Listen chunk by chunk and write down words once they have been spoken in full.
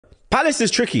Palace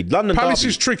is tricky. Palace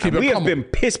is tricky, but we have been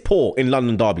piss poor in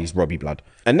London derbies, Robbie Blood.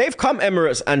 And they've come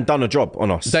Emirates and done a job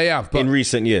on us. They have. In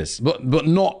recent years. But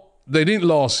not... They didn't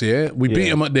last year. We beat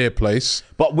them at their place.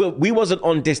 But we wasn't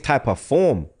on this type of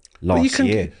form last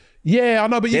year. Yeah, I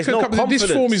know, but this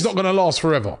form is not going to last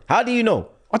forever. How do you know?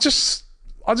 I just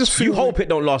feel... You hope it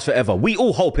don't last forever. We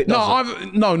all hope it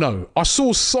doesn't. No. I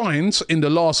saw signs in the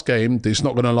last game that it's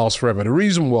not going to last forever. The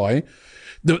reason why...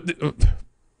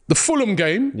 The Fulham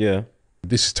game,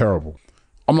 this is terrible.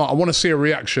 I want to see a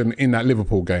reaction in that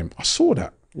Liverpool game. I saw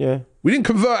that. Yeah. We didn't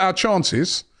convert our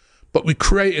chances, but we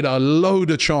created a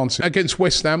load of chances. Against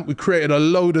West Ham, we created a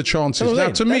load of chances.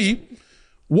 Now, to me,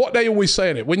 what they always say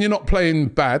in it, when you're not playing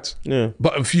bad,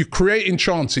 but if you're creating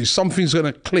chances, something's going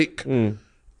to click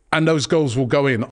and those goals will go in.